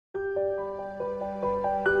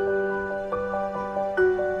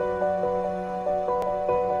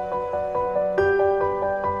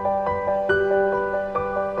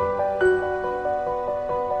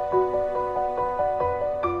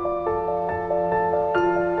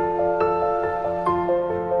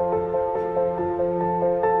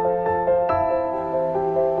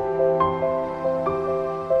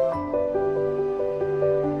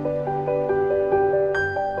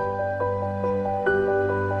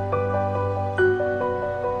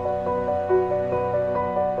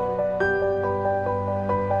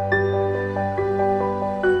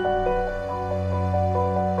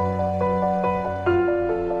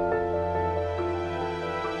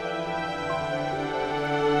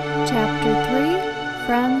Chapter 3,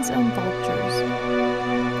 Friends and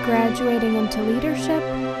Vultures. Graduating into leadership,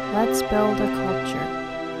 let's build a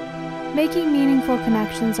culture. Making meaningful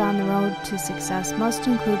connections on the road to success must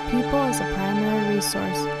include people as a primary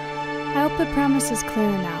resource. I hope the premise is clear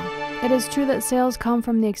now. It is true that sales come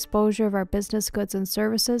from the exposure of our business goods and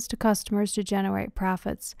services to customers to generate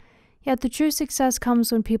profits. Yet the true success comes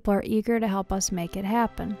when people are eager to help us make it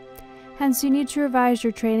happen. Hence, you need to revise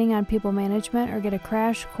your training on people management or get a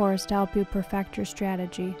crash course to help you perfect your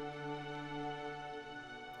strategy.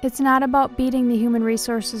 It's not about beating the human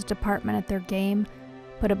resources department at their game,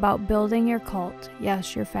 but about building your cult,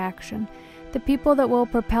 yes, your faction, the people that will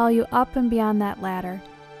propel you up and beyond that ladder.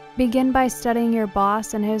 Begin by studying your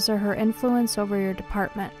boss and his or her influence over your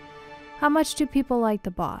department. How much do people like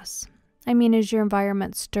the boss? I mean, is your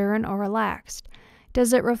environment stern or relaxed?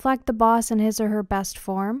 Does it reflect the boss in his or her best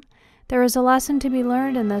form? There is a lesson to be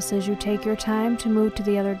learned in this as you take your time to move to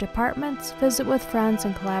the other departments, visit with friends,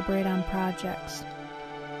 and collaborate on projects.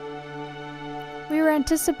 We were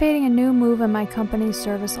anticipating a new move in my company's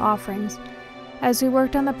service offerings. As we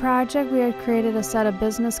worked on the project, we had created a set of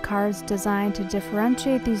business cards designed to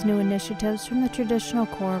differentiate these new initiatives from the traditional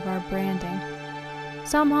core of our branding.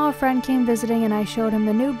 Somehow a friend came visiting and I showed him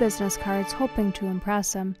the new business cards, hoping to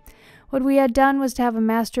impress him. What we had done was to have a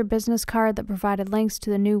master business card that provided links to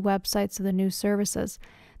the new websites of the new services.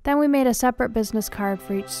 Then we made a separate business card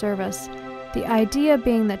for each service. The idea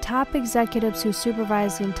being that top executives who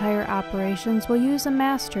supervise the entire operations will use a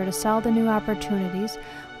master to sell the new opportunities,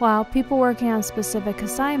 while people working on specific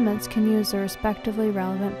assignments can use their respectively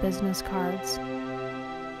relevant business cards.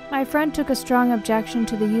 My friend took a strong objection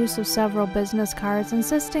to the use of several business cards,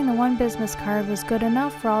 insisting the one business card was good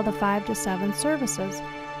enough for all the 5 to 7 services.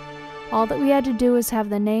 All that we had to do was have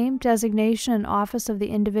the name, designation, and office of the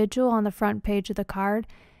individual on the front page of the card,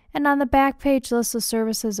 and on the back page list the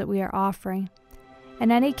services that we are offering.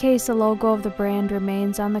 In any case, the logo of the brand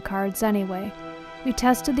remains on the cards anyway. We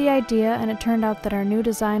tested the idea, and it turned out that our new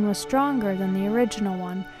design was stronger than the original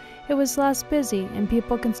one. It was less busy, and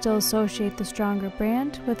people can still associate the stronger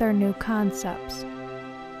brand with our new concepts.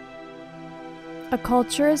 A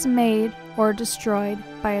culture is made or destroyed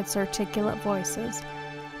by its articulate voices.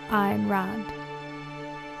 Ayn Rand.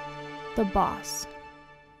 The boss.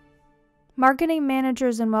 Marketing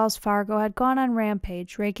managers in Wells Fargo had gone on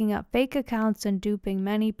rampage, raking up fake accounts and duping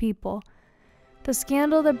many people. The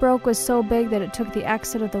scandal that broke was so big that it took the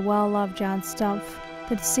exit of the well-loved John Stumpf,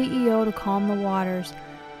 the CEO, to calm the waters.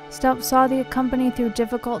 Stumpf saw the company through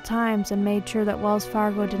difficult times and made sure that Wells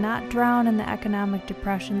Fargo did not drown in the economic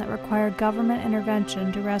depression that required government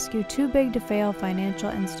intervention to rescue too-big-to-fail financial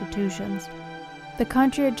institutions. The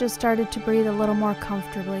country had just started to breathe a little more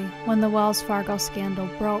comfortably when the Wells Fargo scandal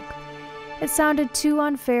broke. It sounded too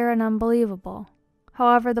unfair and unbelievable.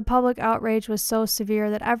 However, the public outrage was so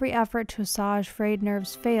severe that every effort to assuage frayed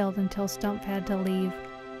nerves failed until Stumpf had to leave.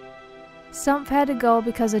 Stumpf had to go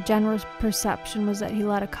because a general perception was that he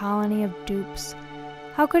led a colony of dupes.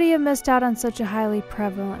 How could he have missed out on such a highly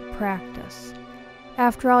prevalent practice?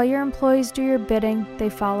 After all, your employees do your bidding, they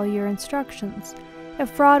follow your instructions. If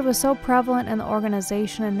fraud was so prevalent in the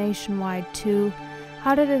organization and nationwide too,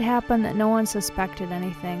 how did it happen that no one suspected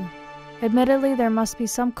anything? Admittedly, there must be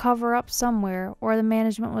some cover-up somewhere, or the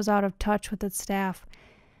management was out of touch with its staff.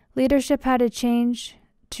 Leadership had to change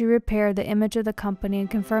to repair the image of the company and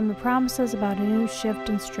confirm the promises about a new shift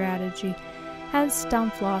in strategy, hence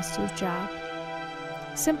Stumpf lost his job.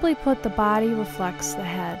 Simply put, the body reflects the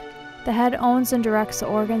head. The head owns and directs the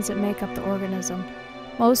organs that make up the organism.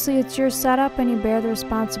 Mostly it's your setup and you bear the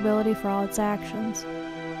responsibility for all its actions.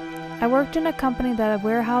 I worked in a company that had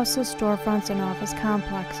warehouses, storefronts, and office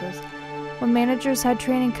complexes. When managers had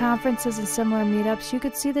training conferences and similar meetups, you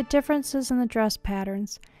could see the differences in the dress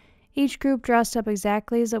patterns. Each group dressed up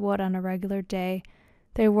exactly as it would on a regular day.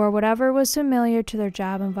 They wore whatever was familiar to their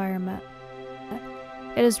job environment.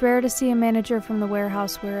 It is rare to see a manager from the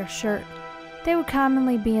warehouse wear a shirt. They would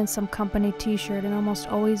commonly be in some company t-shirt and almost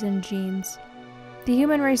always in jeans. The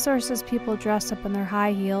human resources people dress up in their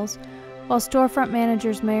high heels, while storefront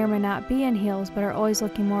managers may or may not be in heels but are always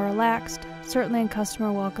looking more relaxed, certainly in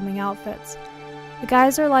customer-welcoming outfits. The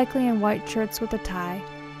guys are likely in white shirts with a tie.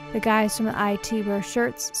 The guys from the IT wear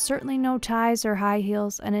shirts, certainly no ties or high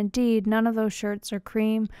heels, and indeed none of those shirts are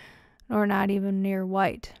cream nor not even near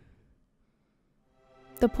white.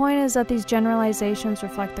 The point is that these generalizations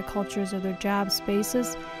reflect the cultures of their job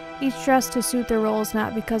spaces, each dressed to suit their roles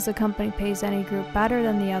not because the company pays any group better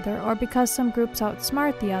than the other or because some groups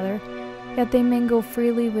outsmart the other, yet they mingle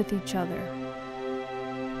freely with each other.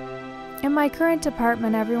 In my current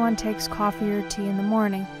department, everyone takes coffee or tea in the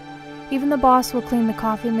morning. Even the boss will clean the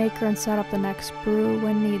coffee maker and set up the next brew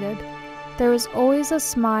when needed. There is always a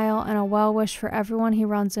smile and a well-wish for everyone he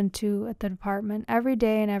runs into at the department, every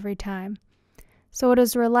day and every time. So it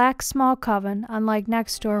is a relaxed small coven, unlike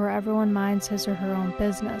next door where everyone minds his or her own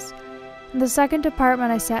business. In the second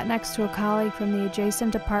department, I sat next to a colleague from the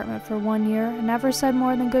adjacent department for 1 year and never said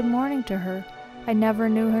more than good morning to her. I never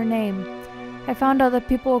knew her name. I found out that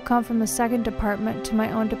people will come from the second department to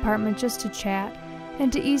my own department just to chat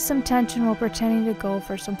and to ease some tension while pretending to go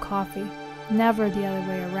for some coffee. Never the other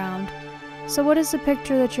way around. So what is the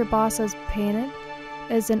picture that your boss has painted?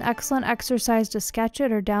 It is an excellent exercise to sketch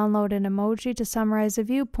it or download an emoji to summarize a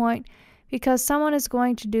viewpoint, because someone is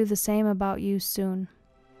going to do the same about you soon.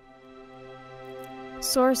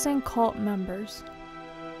 Sourcing cult members.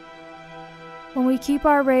 When we keep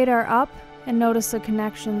our radar up and notice the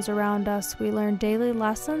connections around us, we learn daily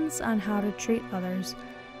lessons on how to treat others.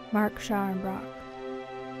 Mark Schauenbrock.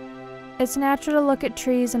 It's natural to look at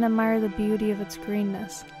trees and admire the beauty of its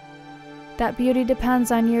greenness. That beauty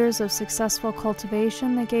depends on years of successful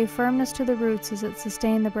cultivation that gave firmness to the roots as it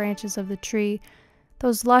sustained the branches of the tree.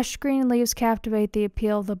 Those lush green leaves captivate the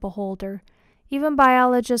appeal of the beholder. Even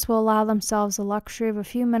biologists will allow themselves the luxury of a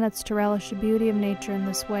few minutes to relish the beauty of nature in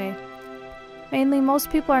this way. Mainly, most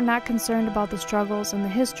people are not concerned about the struggles and the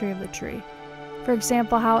history of the tree. For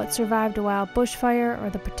example, how it survived a wild bushfire, or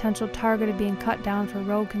the potential target of being cut down for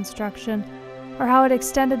road construction, or how it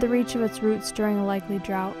extended the reach of its roots during a likely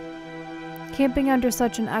drought. Camping under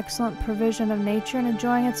such an excellent provision of nature and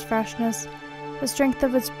enjoying its freshness, the strength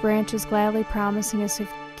of its branches gladly promising a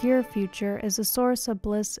secure future, is a source of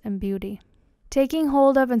bliss and beauty. Taking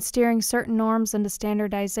hold of and steering certain norms into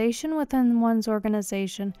standardization within one's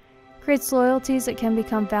organization creates loyalties that can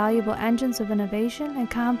become valuable engines of innovation in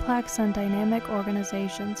complex and dynamic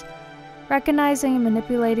organizations. Recognizing and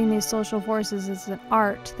manipulating these social forces is an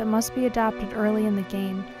art that must be adopted early in the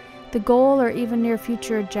game. The goal or even near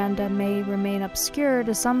future agenda may remain obscure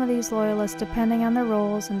to some of these loyalists depending on their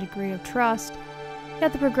roles and degree of trust,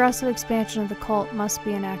 yet the progressive expansion of the cult must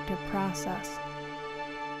be an active process.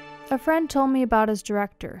 A friend told me about his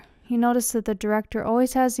director. He noticed that the director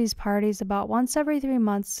always has these parties about once every 3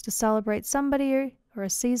 months to celebrate somebody or a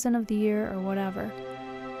season of the year or whatever.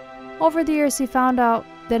 Over the years, he found out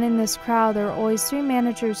that in this crowd there were always 3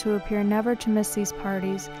 managers who appear never to miss these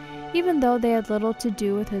parties, even though they had little to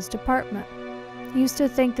do with his department. He used to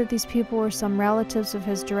think that these people were some relatives of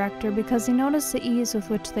his director because he noticed the ease with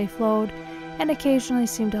which they flowed and occasionally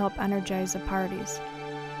seemed to help energize the parties.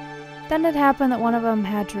 Then it happened that one of them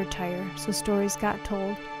had to retire, so stories got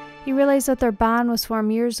told. He realized that their bond was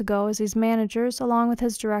formed years ago as these managers, along with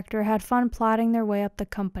his director, had fun plotting their way up the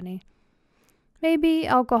company. Maybe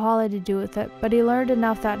alcohol had to do with it, but he learned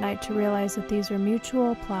enough that night to realize that these were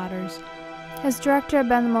mutual plotters. His director had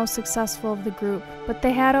been the most successful of the group, but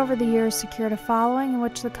they had over the years secured a following in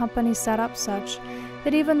which the company set up such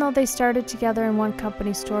that even though they started together in one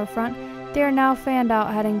company storefront, they are now fanned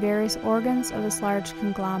out heading various organs of this large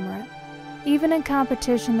conglomerate. Even in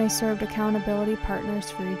competition, they served accountability partners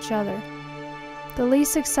for each other. The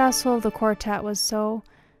least successful of the quartet was so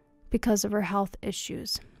because of her health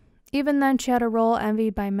issues. Even then, she had a role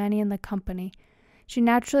envied by many in the company. She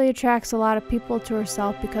naturally attracts a lot of people to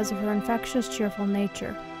herself because of her infectious, cheerful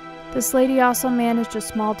nature. This lady also managed a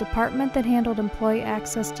small department that handled employee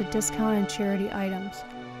access to discount and charity items.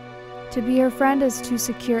 To be her friend is to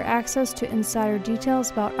secure access to insider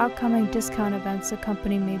details about upcoming discount events the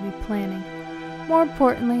company may be planning. More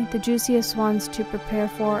importantly, the juiciest ones to prepare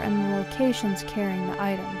for and the locations carrying the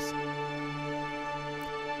items.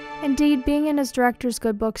 Indeed, being in his director's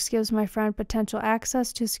good books gives my friend potential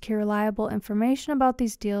access to secure reliable information about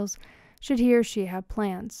these deals should he or she have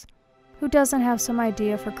plans. Who doesn't have some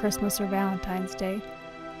idea for Christmas or Valentine's Day?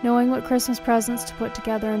 Knowing what Christmas presents to put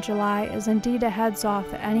together in July is indeed a heads-off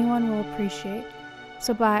that anyone will appreciate,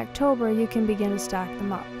 so by October you can begin to stock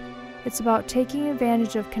them up. It's about taking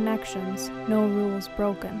advantage of connections, no rules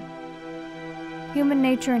broken. Human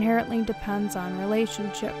nature inherently depends on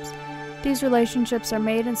relationships. These relationships are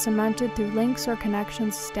made and cemented through links or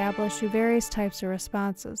connections established through various types of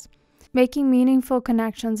responses. Making meaningful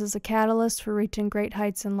connections is a catalyst for reaching great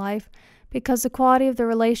heights in life, because the quality of the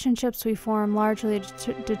relationships we form largely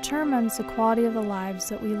determines the quality of the lives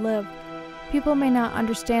that we live. People may not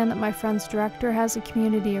understand that my friend's director has a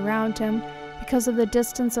community around him because of the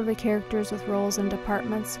distance of the characters with roles and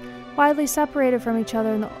departments, widely separated from each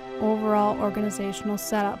other in the overall organizational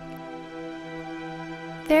setup.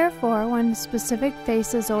 Therefore, when specific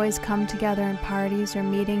faces always come together in parties or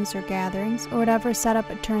meetings or gatherings, or whatever setup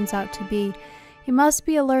it turns out to be, you must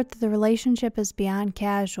be alert that the relationship is beyond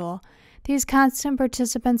casual. These constant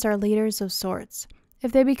participants are leaders of sorts.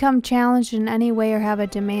 If they become challenged in any way or have a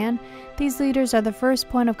demand, these leaders are the first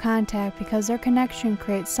point of contact because their connection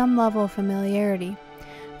creates some level of familiarity.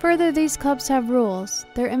 Further, these clubs have rules.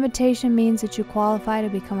 Their invitation means that you qualify to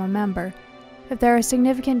become a member. If there are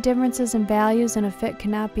significant differences in values and a fit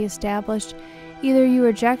cannot be established, either you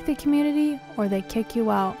reject the community or they kick you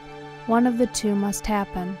out. One of the two must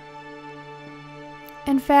happen.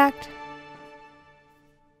 In fact,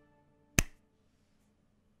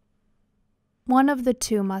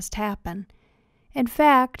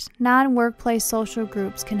 non-workplace social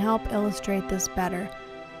groups can help illustrate this better.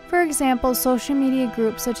 For example, social media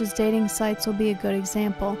groups such as dating sites will be a good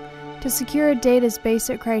example. To secure a date is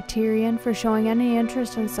basic criterion for showing any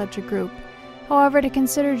interest in such a group. However, to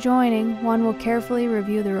consider joining, one will carefully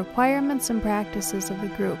review the requirements and practices of the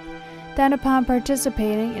group. Then, upon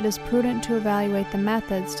participating, it is prudent to evaluate the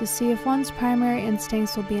methods to see if one's primary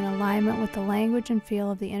instincts will be in alignment with the language and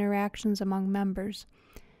feel of the interactions among members.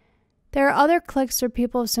 There are other cliques where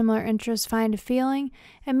people of similar interests find a feeling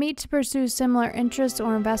and meet to pursue similar interests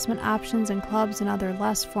or investment options in clubs and other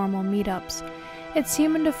less formal meetups. It's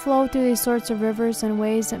human to flow through these sorts of rivers in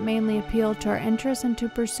ways that mainly appeal to our interests and to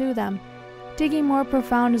pursue them, digging more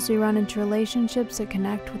profound as we run into relationships that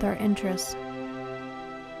connect with our interests.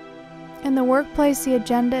 In the workplace, the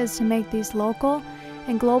agenda is to make these local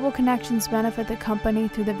and global connections benefit the company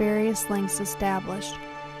through the various links established.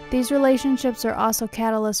 These relationships are also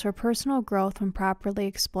catalysts for personal growth when properly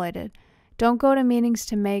exploited. Don't go to meetings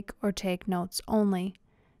to make or take notes only.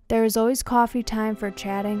 There is always coffee time for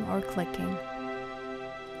chatting or clicking.